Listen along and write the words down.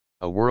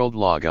A World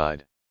Law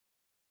Guide.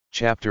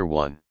 Chapter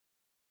 1.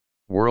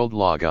 World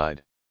Law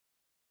Guide.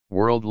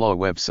 World Law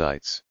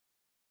Websites.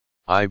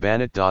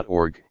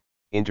 ibanit.org,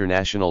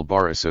 International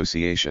Bar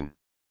Association.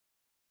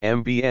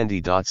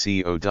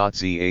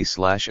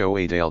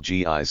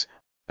 mbnd.co.za/oadlgis.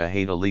 A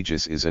Haida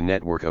Legis is a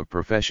network of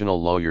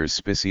professional lawyers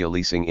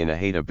specializing in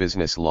Haida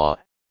business law,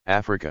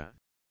 Africa.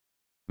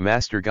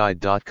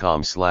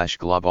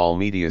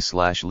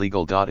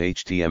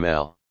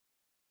 masterguide.com/globalmedia/legal.html.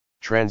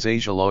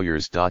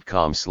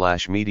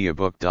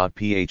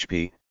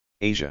 transasialawyers.com/mediabook.php,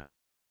 Asia.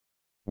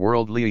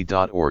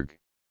 worldly.org.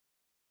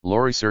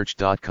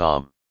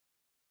 lawresearch.com.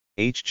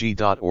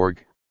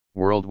 hg.org,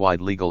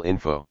 worldwide legal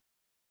info.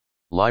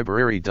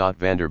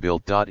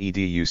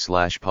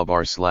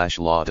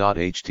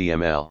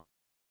 library.vanderbilt.edu/pubr/law.html.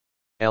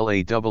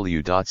 law.cam.ac.uk.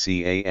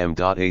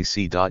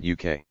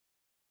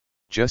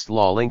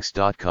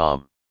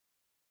 justlawlinks.com.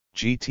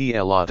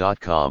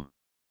 gtlaw.com.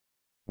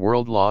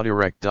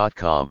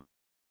 worldlawdirect.com.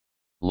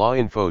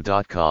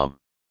 lawinfo.com.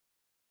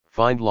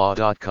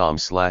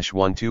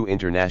 findlaw.com/12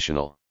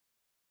 international.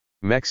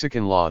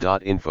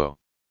 mexicanlaw.info.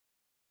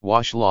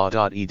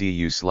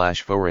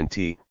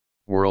 washlaw.edu/foreign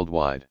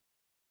worldwide.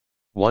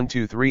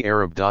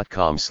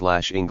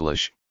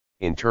 123arab.com/English,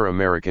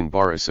 Inter-American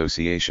Bar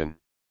Association.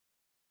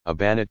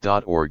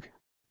 abanit.org,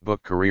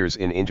 book careers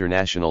in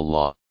international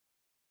law.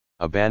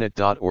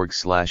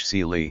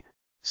 abanit.org/CELI,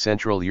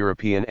 Central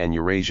European and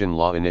Eurasian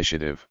Law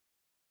Initiative.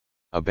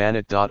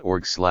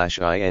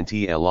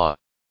 abanit.org/INTLA.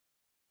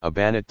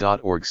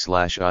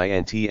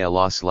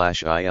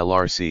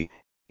 abanit.org/INTLA/ILRC,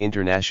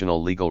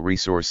 International Legal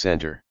Resource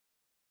Center.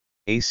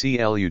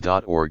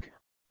 aclu.org,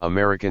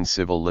 American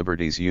Civil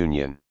Liberties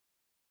Union.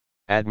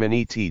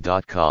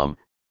 adminit.com,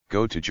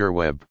 go to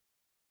JurWeb.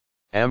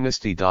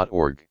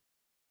 amnesty.org.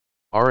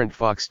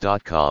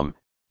 arentfox.com,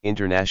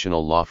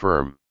 International Law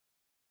Firm.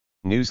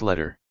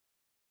 Newsletter.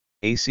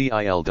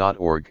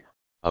 acil.org,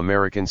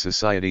 American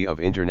Society of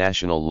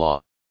International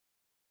Law.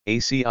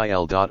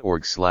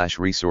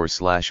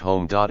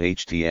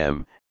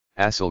 acil.org/resource/home.htm,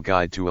 ASIL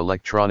Guide to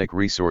Electronic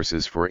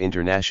Resources for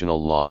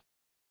International Law.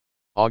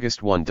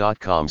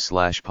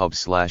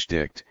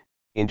 august1.com/pub/dict,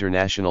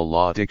 International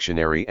Law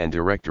Dictionary and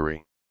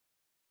Directory.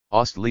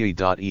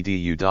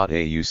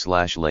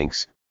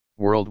 ostli.edu.au/links,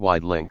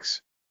 worldwide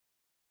links.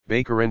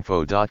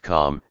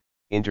 bakerinfo.com,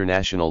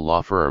 International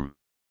Law Firm.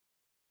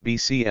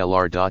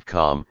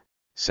 bclr.com,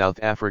 South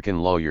African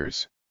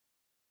Lawyers.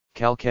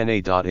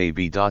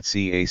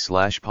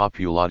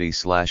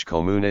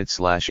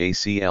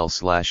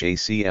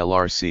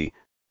 calcane.ab.ca/populati/comunid/acl/aclrc,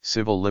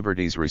 Civil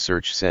Liberties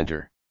Research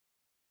Center.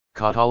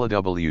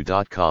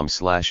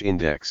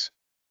 catalaw.com/index.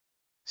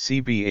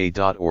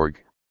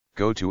 cba.org,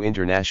 go to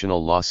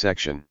International Law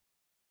section.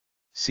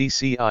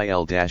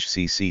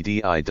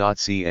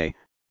 ccil-ccdi.ca,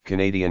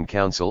 Canadian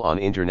Council on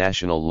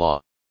International Law.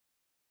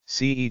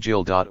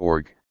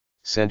 cegil.org,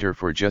 Center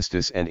for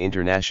Justice and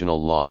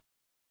International Law.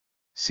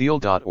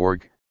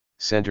 seal.org,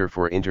 Center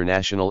for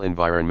International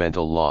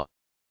Environmental Law.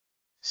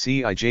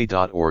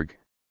 cij.org,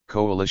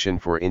 Coalition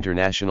for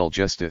International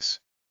Justice.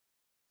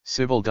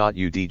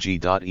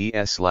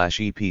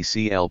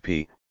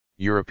 civil.udg.es/epclp,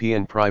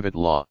 European Private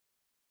Law.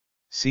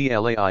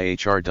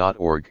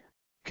 claihr.org,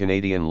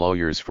 Canadian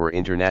Lawyers for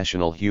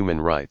International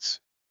Human Rights.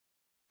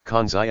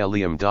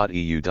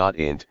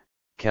 consilium.eu.int,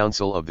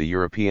 Council of the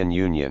European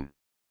Union.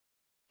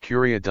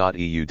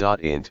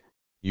 curia.eu.int,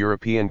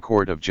 European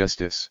Court of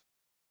Justice.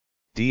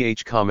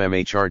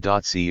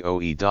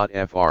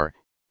 dhcommhr.coe.fr,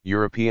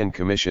 European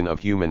Commission of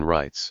Human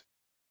Rights.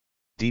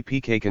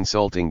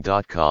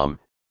 dpkconsulting.com,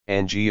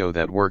 NGO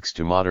that works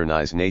to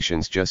modernize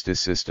nations' justice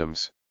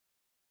systems.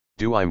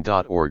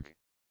 duim.org.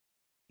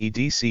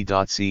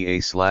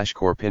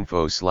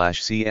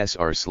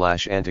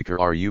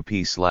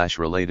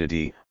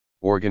 edc.ca/corpinfo/csr/anticorrup/related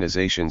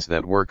organizations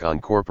that work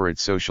on corporate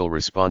social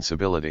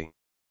responsibility.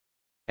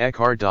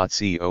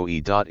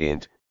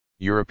 ecar.coe.int,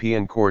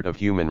 European Court of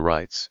Human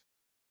Rights.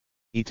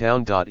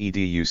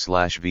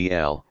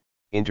 etown.edu/vl,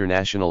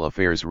 International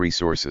Affairs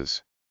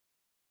Resources.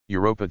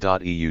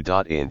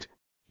 europa.eu.int,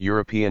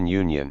 European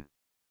Union.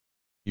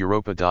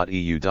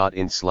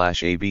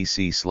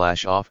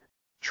 europa.eu.int/abc/off,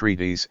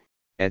 treaties,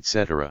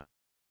 etc.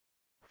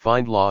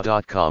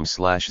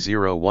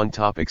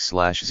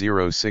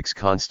 findlaw.com/01topics/06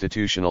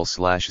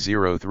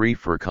 constitutional/03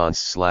 for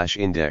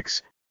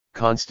const/index,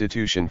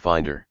 Constitution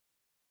Finder.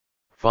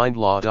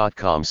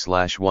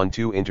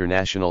 findlaw.com/12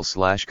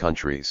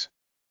 international/countries.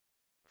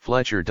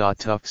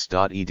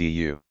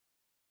 fletcher.tufts.edu.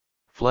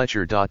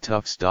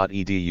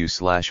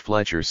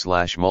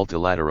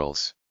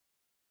 fletcher.tufts.edu/fletcher/multilaterals.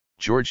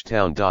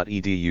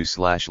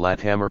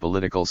 georgetown.edu/lathammer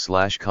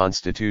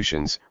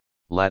political/constitutions,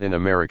 Latin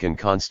American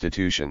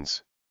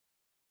constitutions.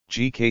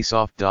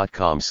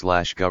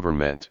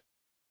 gksoft.com/government.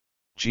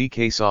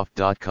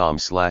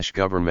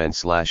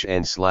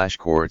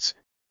 gksoft.com/government/n/courts,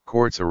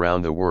 courts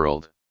around the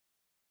world.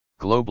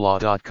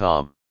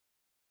 globelaw.com.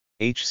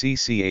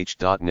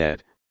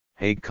 hcch.net,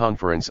 Hague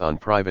Conference on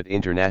Private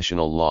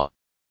International Law.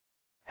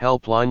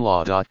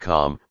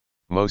 helplinelaw.com,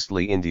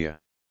 mostly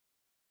India.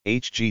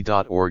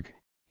 hg.org,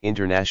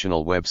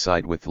 international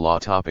website with law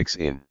topics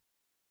in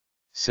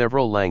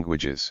Several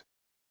languages.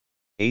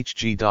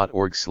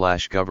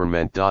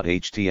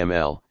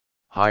 hg.org/government.html,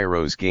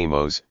 Hyros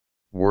Gamos,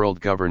 World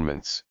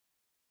Governments.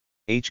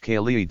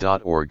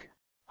 hkli.org,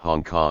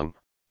 Hong Kong,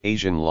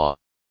 Asian Law.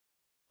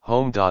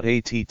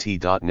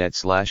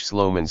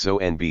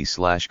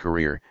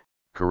 home.att.net/slomanzonb/career,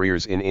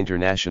 Careers in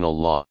International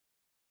Law.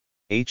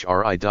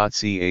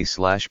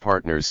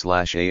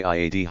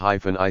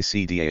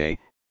 hri.ca/partners/aiad-icdaa,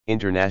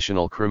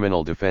 International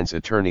Criminal Defense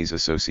Attorneys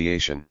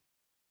Association.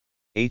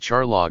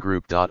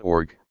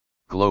 hrlawgroup.org,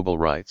 Global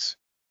Rights.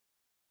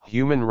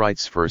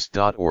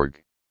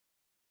 humanrightsfirst.org.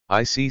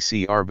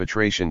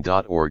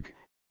 iccarbitration.org,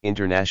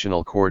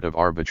 International Court of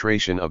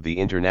Arbitration of the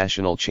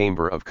International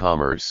Chamber of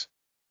Commerce.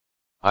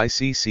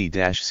 icc-cpi.int,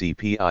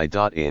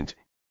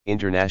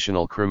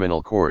 International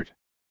Criminal Court.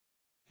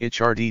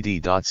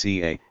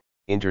 hrdd.ca,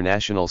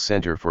 International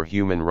Center for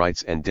Human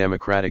Rights and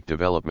Democratic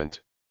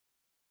Development.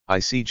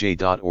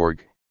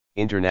 icj.org,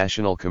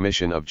 International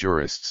Commission of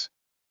Jurists.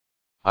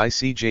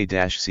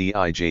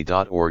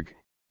 icj-cij.org,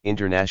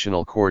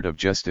 International Court of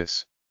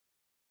Justice.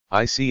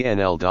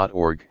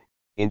 icnl.org,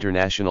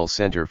 International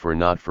Center for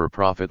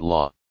Not-for-Profit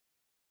Law.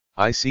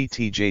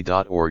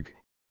 ictj.org,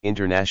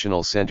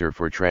 International Center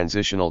for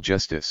Transitional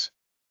Justice.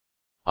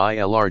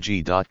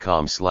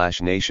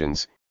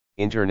 ilrg.com/nations,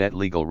 Internet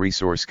Legal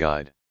Resource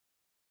Guide.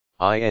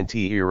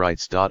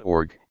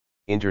 interights.org,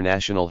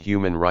 International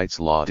Human Rights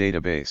Law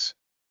Database.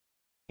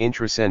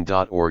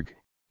 intracen.org,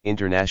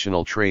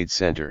 International Trade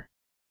Center.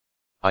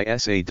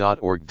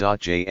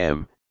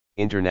 isa.org.jm,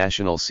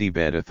 International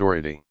Seabed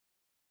Authority.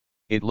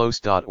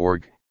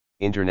 itlos.org,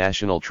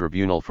 International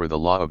Tribunal for the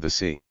Law of the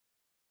Sea.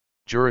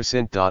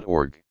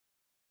 jurasint.org.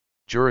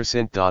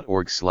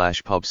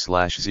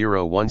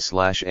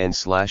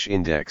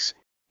 jurasint.org/pub/01/n/index,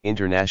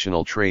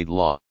 International Trade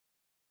Law.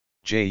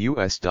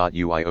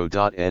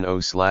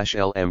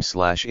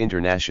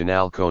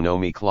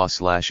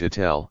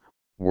 jus.uio.no/lm/international-economique-law/itel,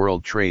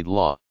 World Trade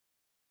Law.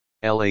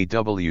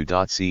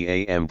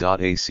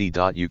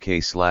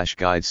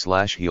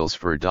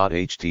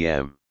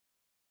 law.cam.ac.uk/guide/healsfor.htm.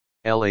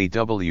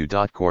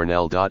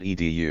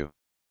 law.cornell.edu.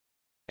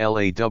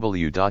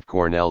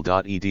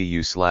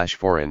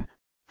 law.cornell.edu/foreign,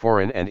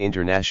 Foreign and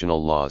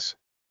International Laws.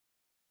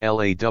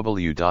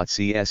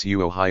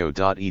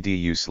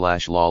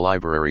 law.csuohio.edu/law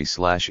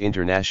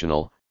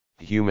library/international,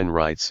 Human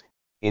Rights,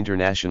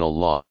 International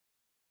Law.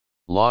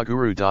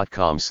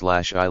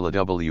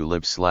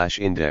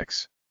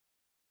 lawguru.com/ilawlib/index.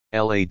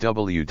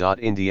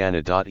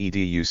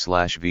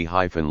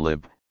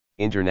 law.indiana.edu/v-lib,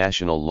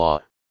 International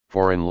Law,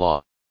 Foreign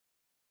Law.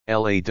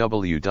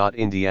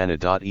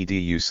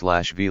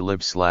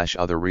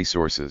 law.indiana.edu/v-lib/other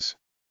resources.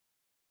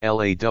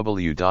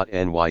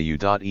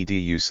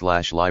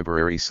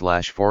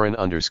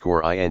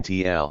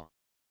 law.nyu.edu/library/foreign_intl.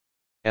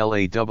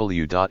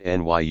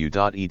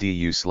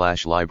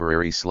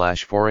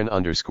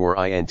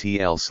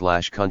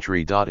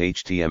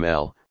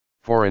 law.nyu.edu/library/foreign_intl/country.html,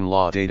 Foreign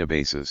Law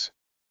Databases.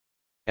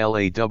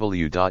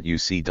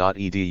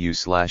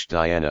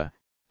 law.uc.edu/diana,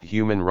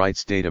 Human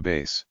Rights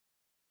Database.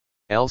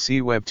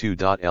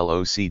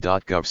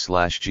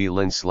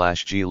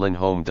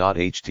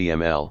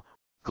 lcweb2.loc.gov/glin/glinhome.html,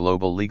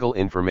 Global Legal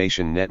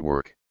Information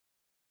Network.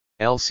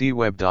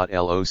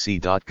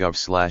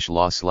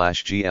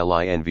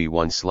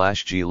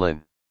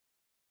 lcweb.loc.gov/law/glinv1/glin.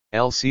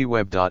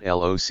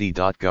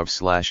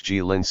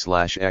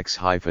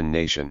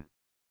 lcweb.loc.gov/glin/x-nation.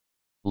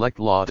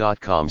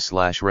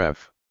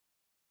 lectlaw.com/ref.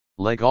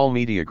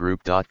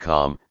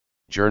 legalmediagroup.com,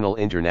 Journal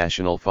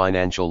International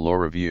Financial Law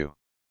Review.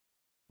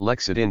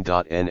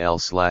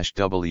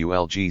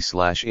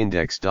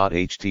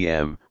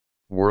 lexidin.nl/wlg/index.htm,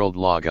 World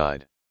Law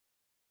Guide.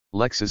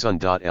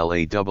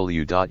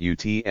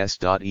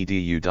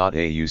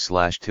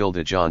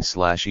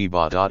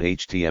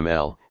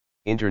 lexizon.law.uts.edu.au/tildejohn/eba.html,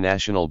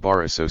 International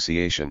Bar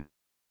Association.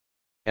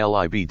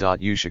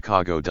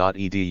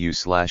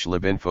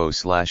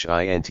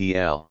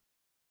 lib.uchicago.edu/libinfo/intl.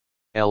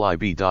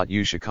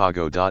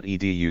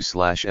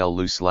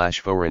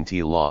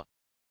 lib.uchicago.edu/lu/foreign-law.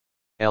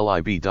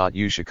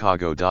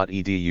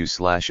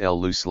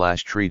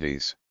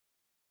 lib.uchicago.edu/lu/treaties.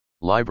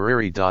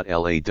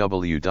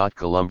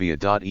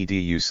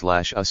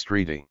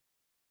 library.law.columbia.edu/ustreaty.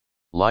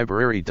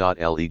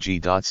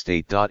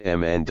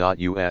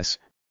 library.leg.state.mn.us,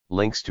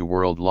 links to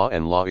world law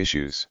and law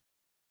issues.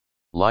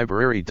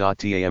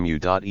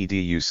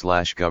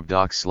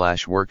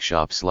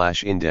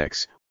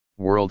 library.tamu.edu/govdocs/workshop/index,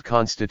 World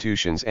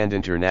Constitutions and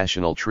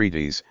International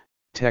Treaties,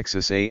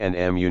 Texas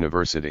A&M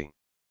University.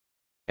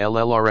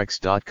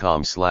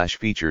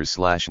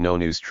 llrx.com/features/no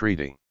news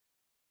treaty.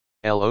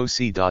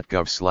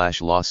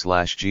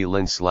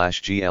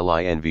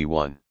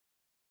 loc.gov/law/glin/glinv1.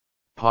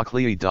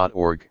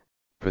 paclei.org,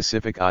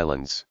 Pacific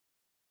Islands.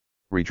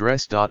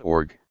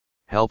 redress.org,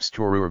 helps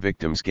Torur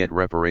victims get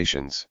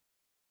reparations.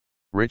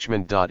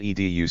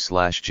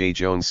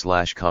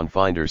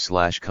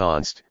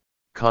 richmond.edu/jjones/confinder/const,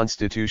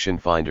 Constitution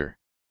Finder.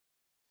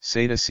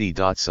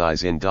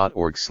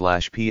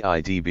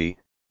 cetac.cizin.org/pidb,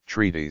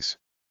 treaties.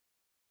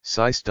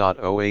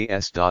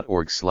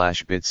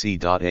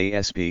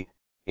 cis.oas.org/bitc.asp,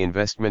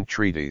 investment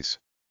treaties.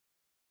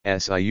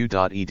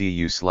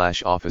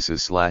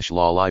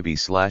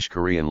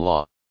 siu.edu/offices/law-lib/Korean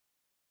law.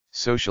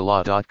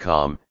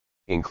 Sociallaw.com,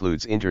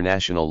 includes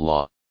international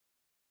law.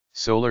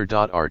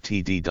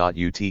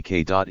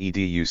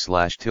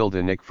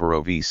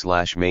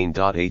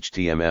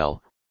 solar.rtd.utk.edu/tilde-nikforov/main.html,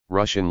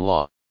 Russian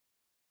law.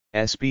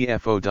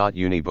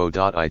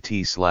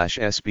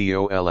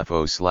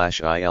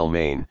 spfo.unibo.it/sbolfo/il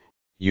main,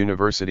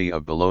 University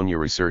of Bologna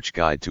Research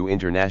Guide to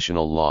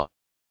International Law.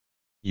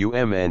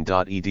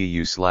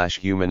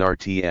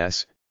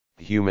 umn.edu/humanrts,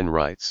 Human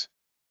Rights.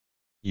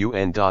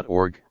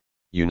 un.org,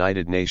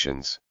 United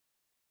Nations.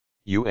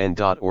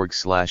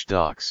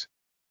 un.org/docs.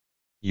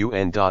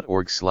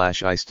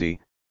 un.org/ICTY,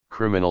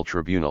 Criminal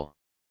Tribunal.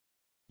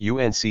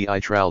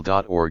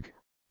 uncitral.org,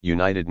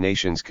 United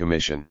Nations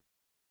Commission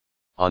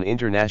on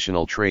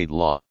International Trade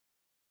Law.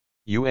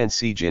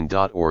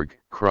 uncgin.org,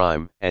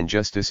 Crime and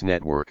Justice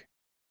Network.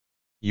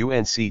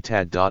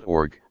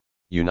 unctad.org,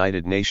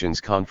 United Nations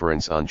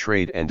Conference on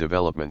Trade and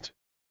Development.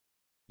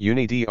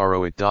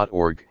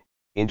 unidroit.org,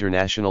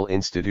 International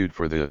Institute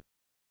for the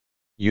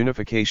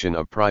Unification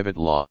of Private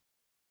Law.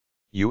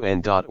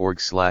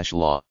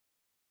 un.org/law.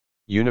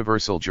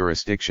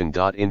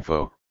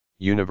 universaljurisdiction.info,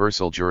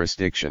 Universal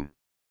Jurisdiction.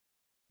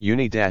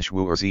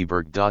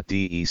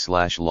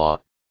 uni-wurzburg.de/law,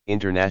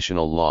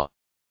 International Law.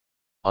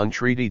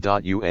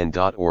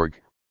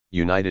 untreaty.un.org,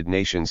 United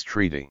Nations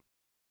Treaty.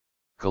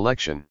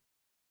 Collection.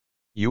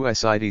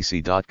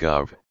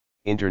 usidc.gov,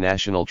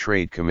 International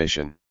Trade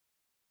Commission.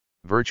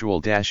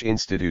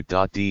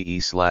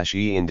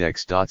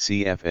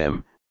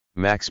 virtual-institute.de/eindex.cfm,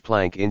 Max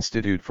Planck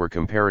Institute for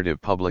Comparative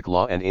Public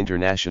Law and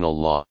International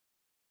Law.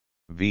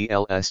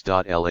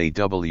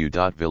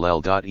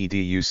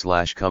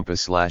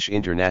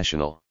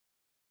 vls.law.villel.edu/compass/international.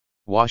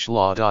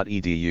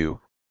 washlaw.edu,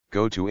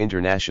 go to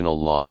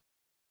international law.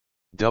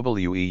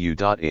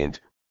 weu.int,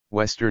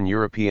 Western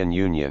European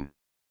Union.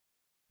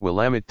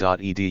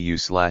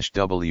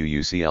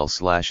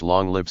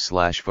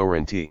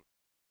 willamette.edu/wucl/longlib/forenty.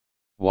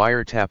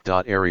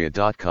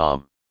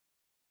 wiretap.area.com.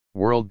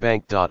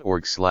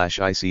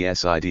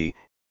 worldbank.org/icsid,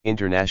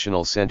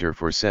 International Center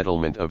for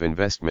Settlement of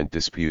Investment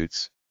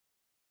Disputes.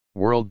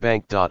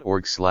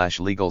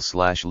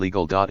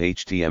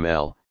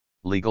 worldbank.org/legal/legal.html,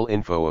 legal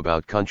info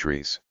about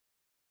countries.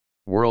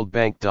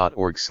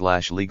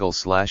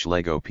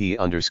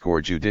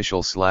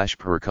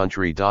 worldbank.org/legal/lego_p_judicial/per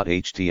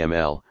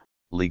country.html,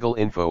 legal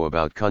info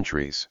about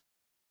countries.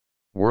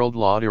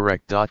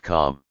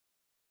 worldlawdirect.com.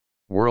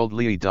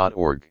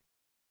 worldli.org.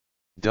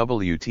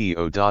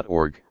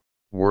 wto.org,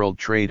 World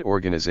Trade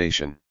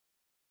Organization.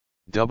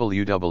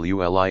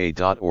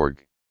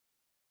 wwlia.org.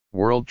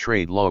 World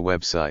Trade Law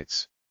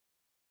websites.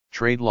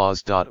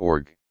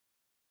 tradelaws.org.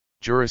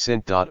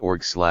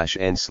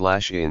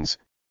 jurasint.org/n/ins,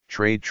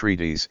 trade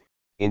treaties,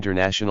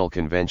 international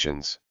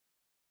conventions.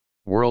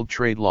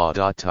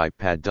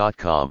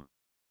 worldtradelaw.typepad.com.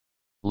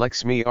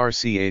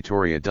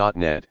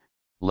 lexmercatoria.net,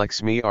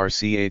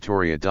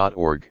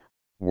 lexmercatoria.org,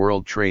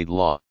 World Trade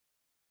Law.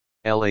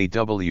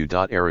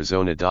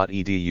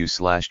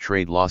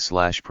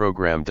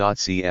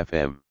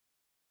 law.arizona.edu/tradelaw/program.cfm.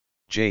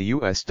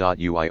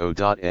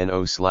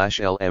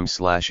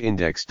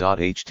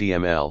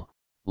 jus.uio.no/lm/index.html,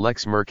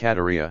 Lex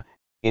Mercatoria,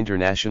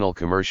 International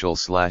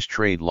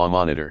Commercial/Trade Law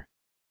Monitor.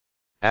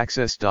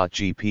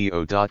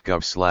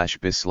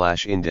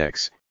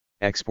 access.gpo.gov/bis/index,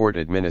 Export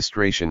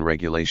Administration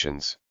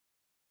Regulations.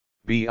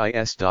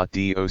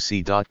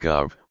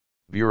 bis.doc.gov,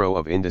 Bureau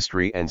of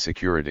Industry and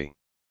Security.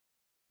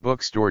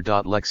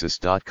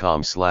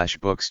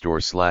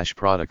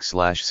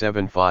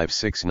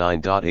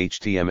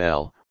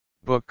 bookstore.lexus.com/bookstore/product/7569.html,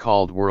 book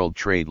called World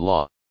Trade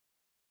Law.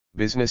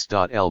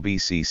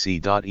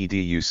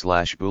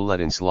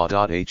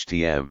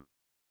 business.lbcc.edu/bulletinslaw.htm.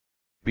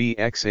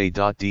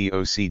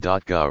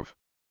 bxa.doc.gov.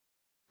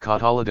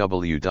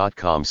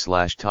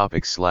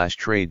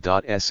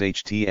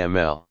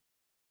 katalaw.com/topics/trade.shtml.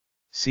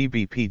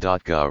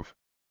 cbp.gov.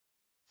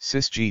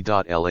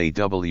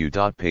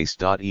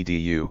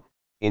 sysg.law.pace.edu,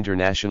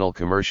 International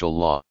Commercial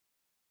Law.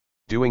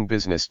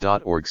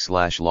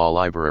 doingbusiness.org/law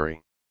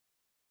library.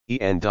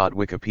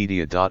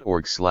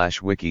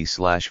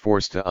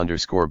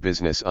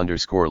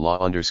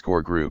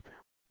 en.wikipedia.org/wiki/forsta_business_law_group,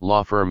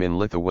 law firm in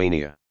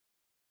Lithuania.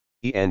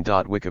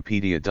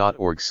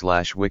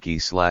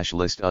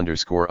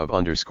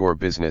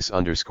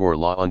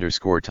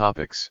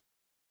 en.wikipedia.org/wiki/list_of_business_law_topics.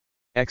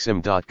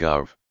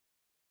 exim.gov.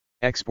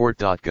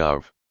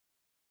 export.gov.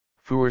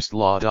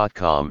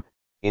 forstlaw.com,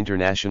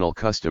 International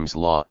Customs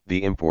Law,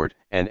 the import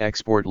and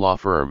export law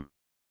firm.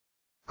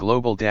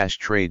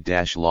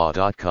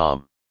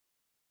 global-trade-law.com.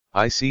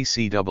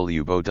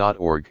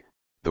 iccwbo.org,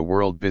 the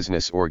World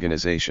Business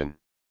Organization.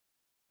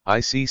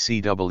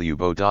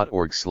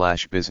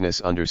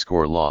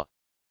 iccwbo.org/business_law.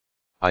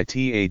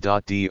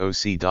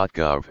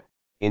 ita.doc.gov,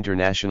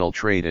 International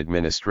Trade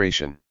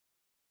Administration.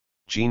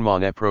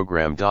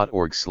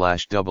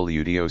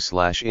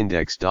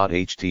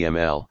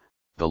 genmoneprogram.org/wdo/index.html,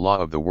 the law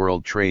of the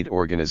World Trade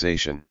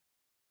Organization.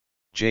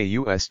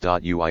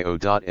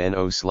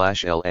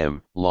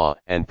 jus.uio.no/lm, law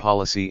and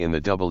policy in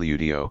the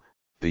WTO,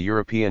 the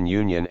European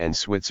Union and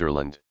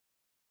Switzerland.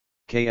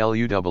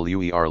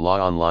 KLUWER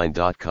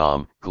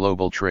lawonline.com,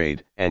 Global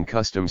Trade and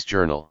Customs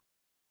Journal.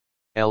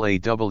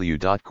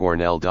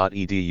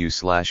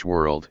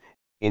 law.cornell.edu/world,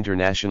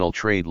 International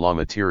Trade Law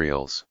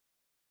Materials.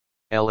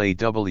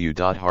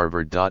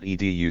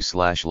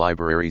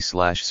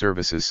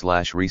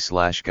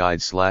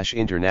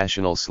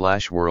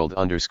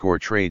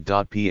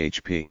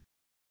 law.harvard.edu/library/services/re/guide/international/world_trade.php.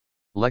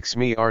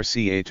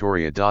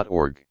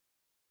 lexmercatoria.org.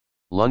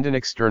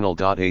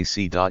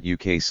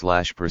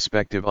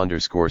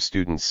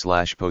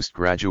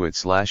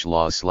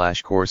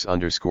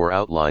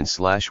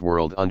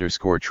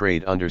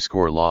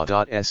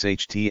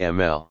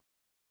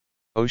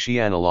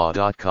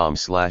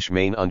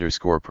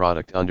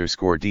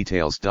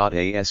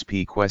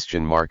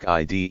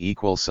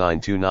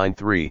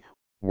 oceanalaw.com/main_product_details.asp?id=293.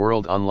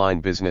 World Online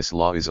Business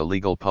Law is a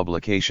legal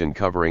publication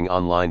covering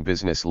online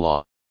business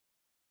law.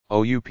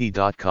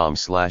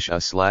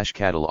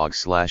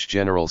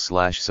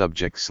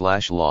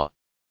 oup.com/a/catalog/general/subject/law.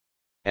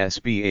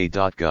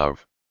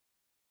 sba.gov.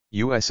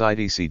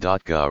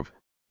 usidc.gov,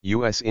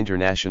 U.S.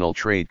 International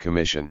Trade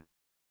Commission.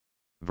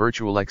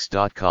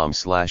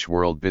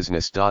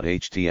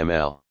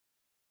 virtualex.com/worldbusiness.html.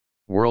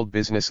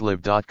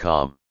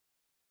 worldbusinesslive.com.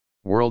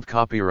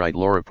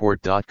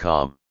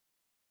 worldcopyrightlawreport.com.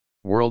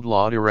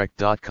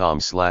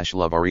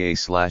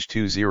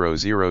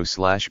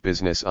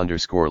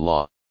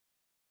 worldlawdirect.com/lavarier/200/business_law.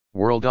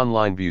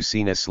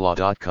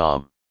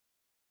 worldonlinebusinesslaw.com.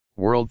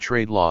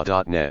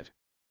 worldtradelaw.net.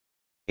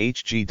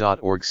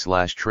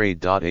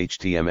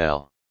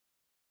 hg.org/trade.html.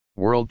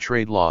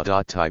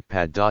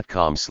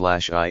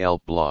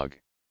 worldtradelaw.typepad.com/ilblog.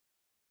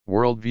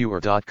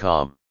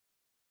 worldviewer.com.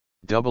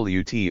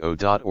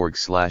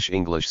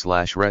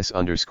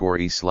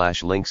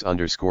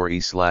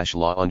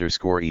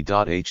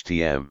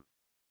 wto.org/english/res_e/links_e/law_e.htm.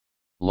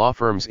 Law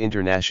Firms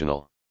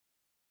International.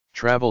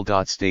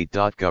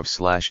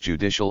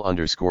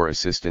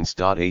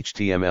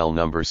 travel.state.gov/judicial_assistance.html.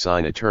 number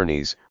sign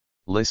attorneys,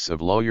 lists of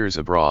lawyers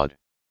abroad.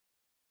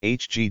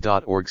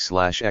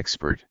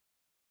 hg.org/expert.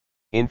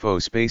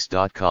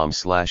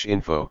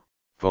 infospace.com/info,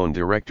 phone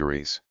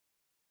directories.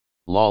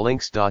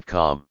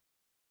 lawlinks.com.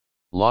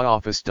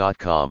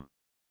 lawoffice.com.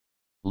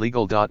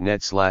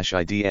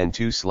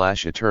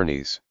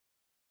 legal.net/idn2/attorneys.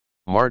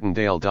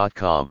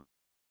 martindale.com.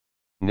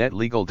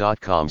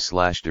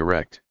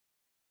 netlegal.com/direct.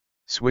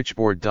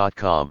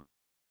 switchboard.com.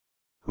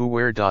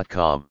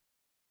 whowhere.com.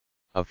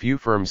 A few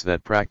firms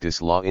that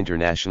practice law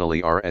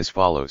internationally are as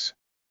follows.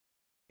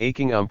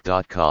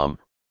 akingump.com,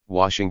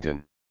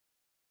 Washington.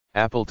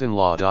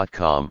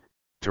 appletonlaw.com,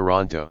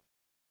 Toronto.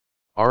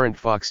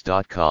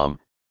 arendtfox.com,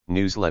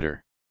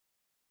 newsletter.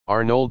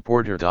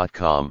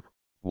 arnoldporter.com,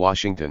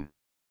 Washington.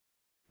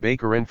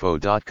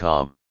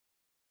 bakerinfo.com.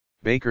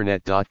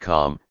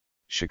 bakernet.com,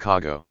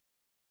 Chicago.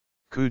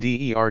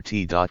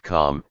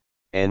 kudert.com,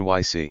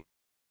 NYC.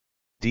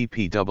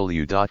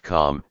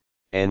 dpw.com,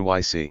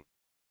 NYC.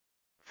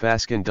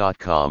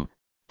 faskin.com,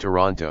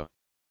 Toronto.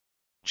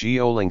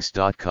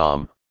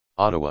 geolinks.com,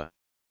 Ottawa.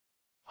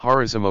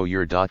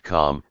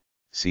 horizmoyer.com,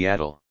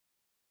 Seattle.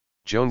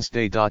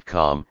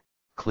 jonesday.com,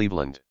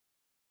 Cleveland.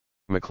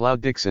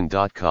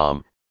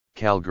 mcleoddixon.com,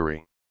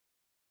 Calgary.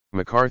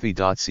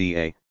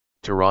 mccarthy.ca,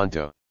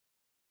 Toronto.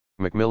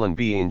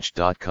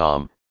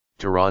 macmillanbeinch.com,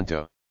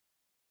 Toronto.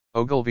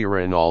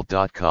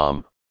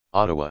 ogilvyrenald.com,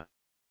 Ottawa.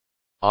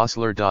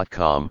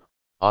 osler.com,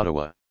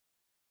 Ottawa.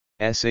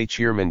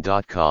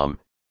 shirman.com,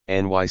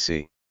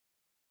 NYC.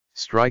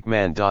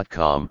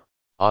 strikeman.com,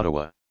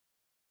 Ottawa.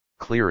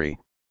 Cleary,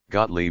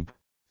 Gottlieb,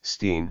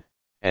 Steen,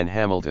 and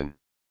Hamilton.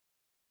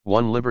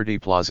 1 Liberty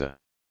Plaza.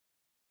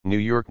 New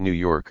York, New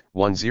York,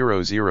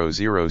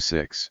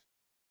 10006.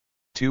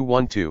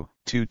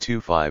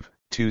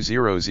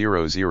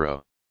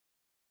 212-225-2000.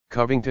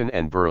 Covington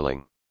and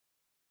Burling.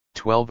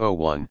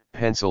 1201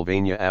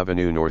 Pennsylvania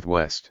Avenue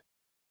Northwest.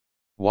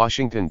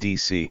 Washington,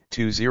 D.C.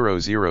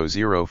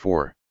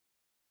 20004.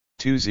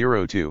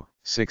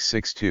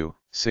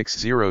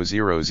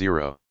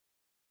 202-662-6000.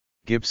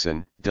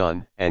 Gibson,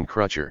 Dunn, and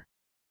Crutcher.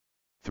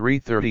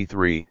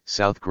 333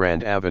 South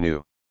Grand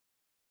Avenue.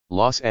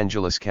 Los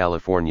Angeles,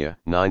 California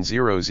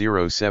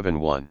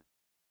 90071.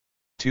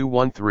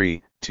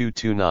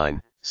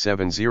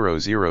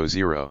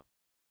 213-229-7000.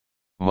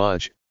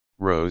 Mudge,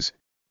 Rose,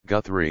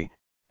 Guthrie,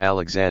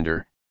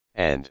 Alexander,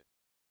 and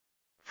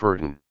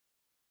Furton.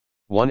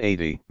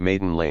 180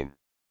 Maiden Lane.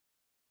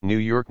 New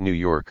York, New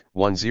York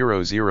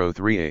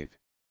 10038.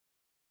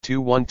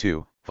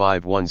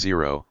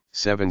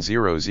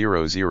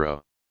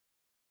 212-510-7000.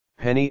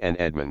 Penny and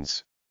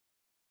Edmonds.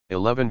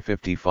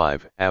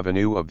 1155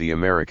 Avenue of the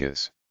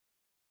Americas.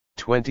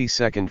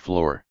 22nd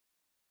floor.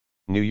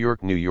 New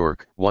York, New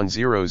York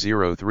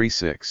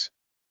 10036.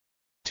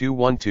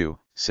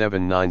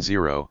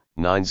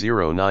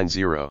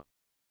 212-790-9090.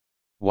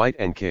 White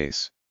and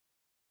Case.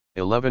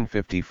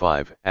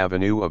 1155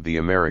 Avenue of the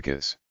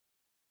Americas.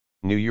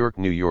 New York,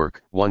 New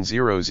York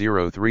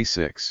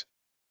 10036.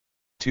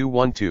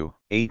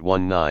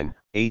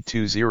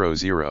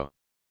 212-819-8200.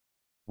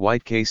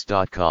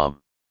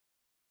 whitecase.com.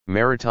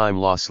 Maritime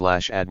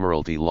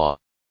Law/Admiralty Law.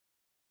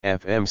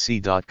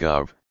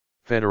 fmc.gov,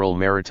 Federal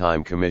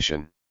Maritime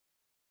Commission.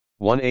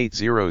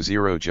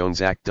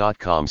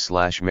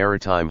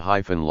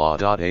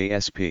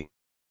 1800jonesact.com/maritime-law.asp.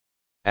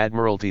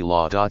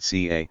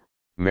 admiraltylaw.ca,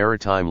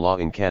 Maritime Law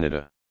in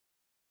Canada.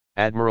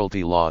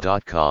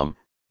 admiraltylaw.com,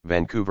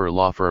 Vancouver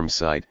law firm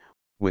site,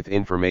 with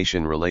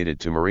information related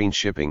to marine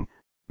shipping,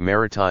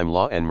 maritime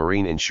law and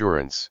marine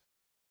insurance.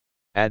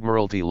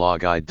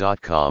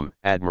 admiraltylawguide.com,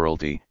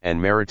 Admiralty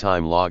and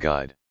Maritime Law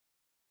Guide.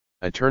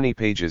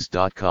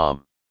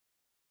 attorneypages.com.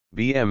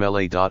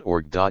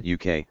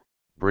 bmla.org.uk,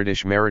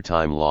 British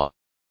Maritime Law.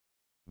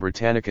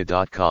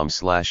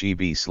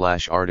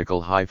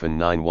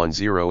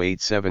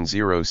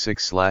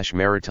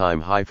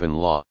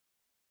 britannica.com/eb/article-91087006/maritime-law.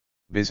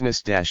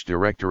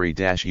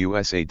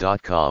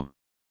 business-directory-usa.com.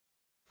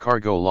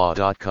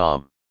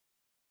 cargolaw.com.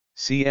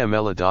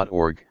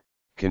 cmla.org,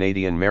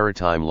 Canadian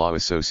Maritime Law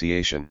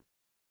Association.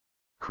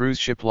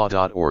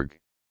 cruiseshiplaw.org.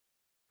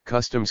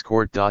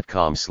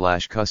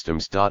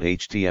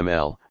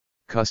 customscourt.com/customs.html,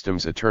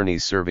 customs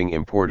attorneys serving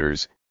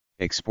importers,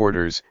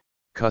 exporters,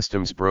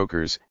 customs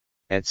brokers,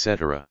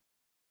 etc.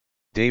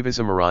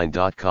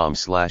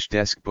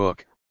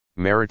 davisamarine.com/deskbook,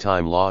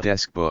 Maritime Law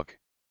Deskbook.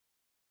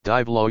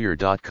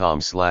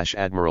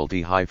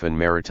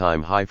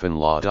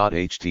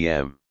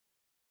 diveLawyer.com/admiralty-maritime-law.htm.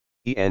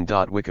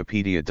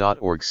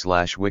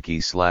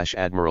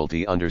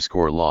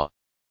 en.wikipedia.org/wiki/admiralty_law.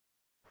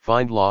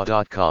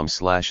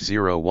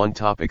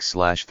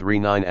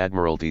 findlaw.com/01topics/39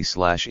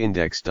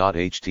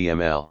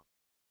 admiralty/index.html.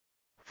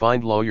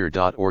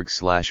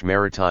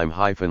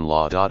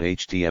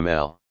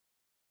 findlawyer.org/maritime-law.html.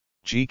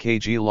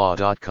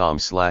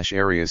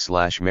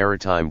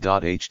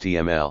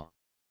 gkglaw.com/areas/maritime.html.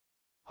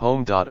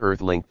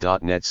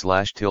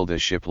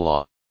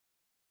 home.earthlink.net/shiplaw.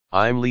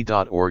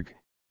 imli.org,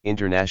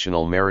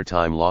 International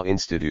Maritime Law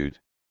Institute.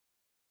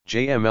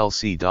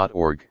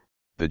 jmlc.org,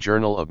 the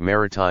Journal of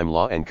Maritime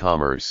Law and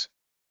Commerce.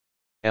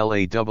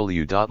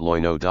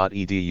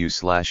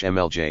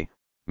 law.loino.edu/mlj,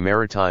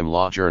 Maritime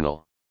Law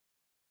Journal.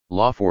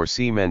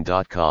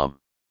 lawforseamen.com.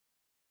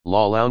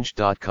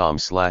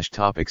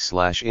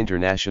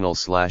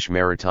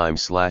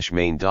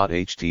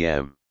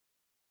 lawlounge.com/topics/international/maritime/main.htm.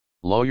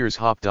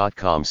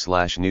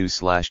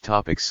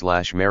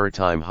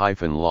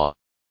 lawyershop.com/news/topics/maritime-law.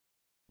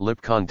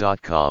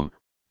 lipcon.com,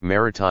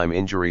 Maritime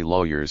Injury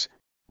Lawyers,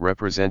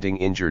 representing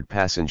injured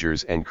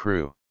passengers and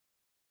crew.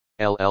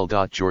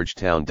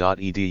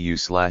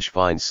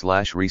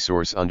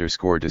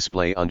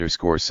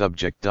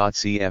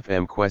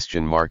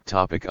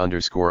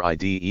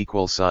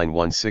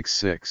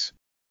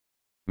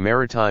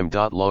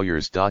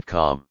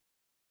 maritime.lawyers.com.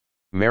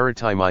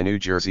 Maritime New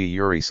Jersey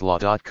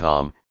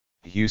Urislaw.com,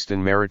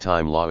 Houston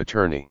Maritime Law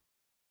Attorney.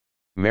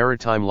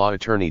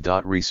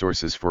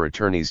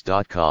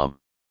 maritimelawattorney.resourcesforattorneys.com.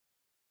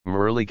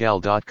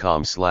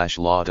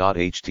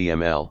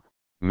 merlegal.com/law.html,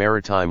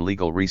 Maritime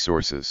Legal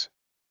Resources.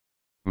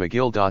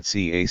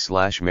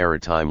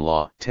 mcgill.ca/maritime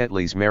law,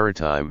 Tetley's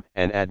Maritime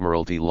and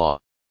Admiralty Law.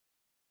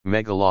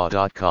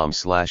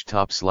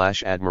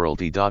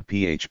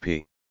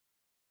 megalaw.com/top/admiralty.php.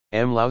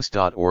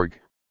 mlouse.org,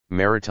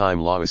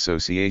 Maritime Law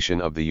Association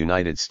of the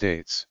United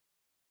States.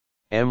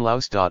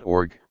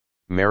 mlouse.org,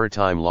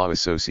 Maritime Law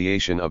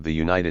Association of the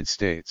United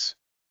States.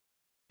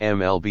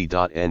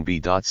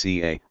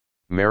 mlb.nb.ca,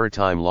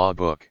 Maritime Law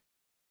Book.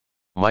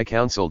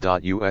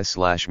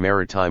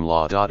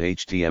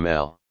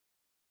 mycounsel.us/maritime-law.html.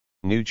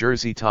 New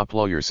Jersey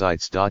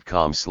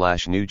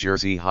toplawyer-sites.com/New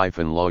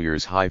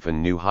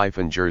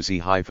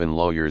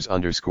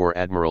Jersey-lawyers-new-Jersey-Maritime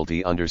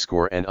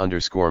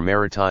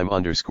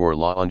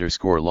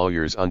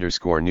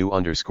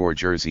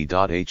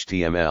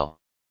 _Admiralty_and_Maritime_law_Jersey.html.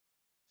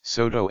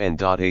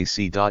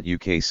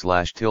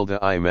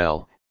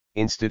 soto.ac.uk/IML,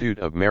 Institute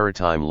of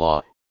Maritime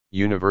Law,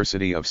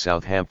 University of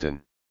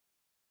Southampton.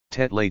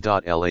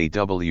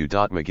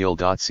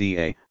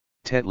 tetley.law.mcgill.ca,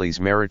 Tetley's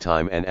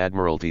Maritime and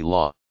Admiralty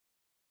Law.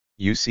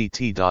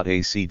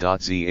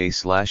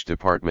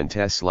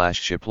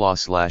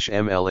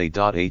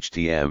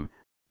 uct.ac.za/department/shiplaw/mla.htm,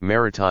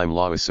 Maritime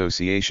Law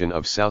Association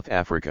of South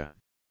Africa.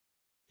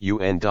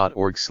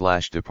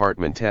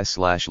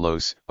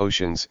 un.org/department/los,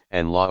 Oceans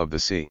and Law of the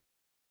Sea.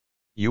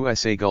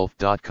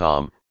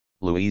 usagulf.com,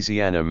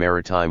 Louisiana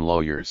Maritime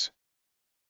Lawyers.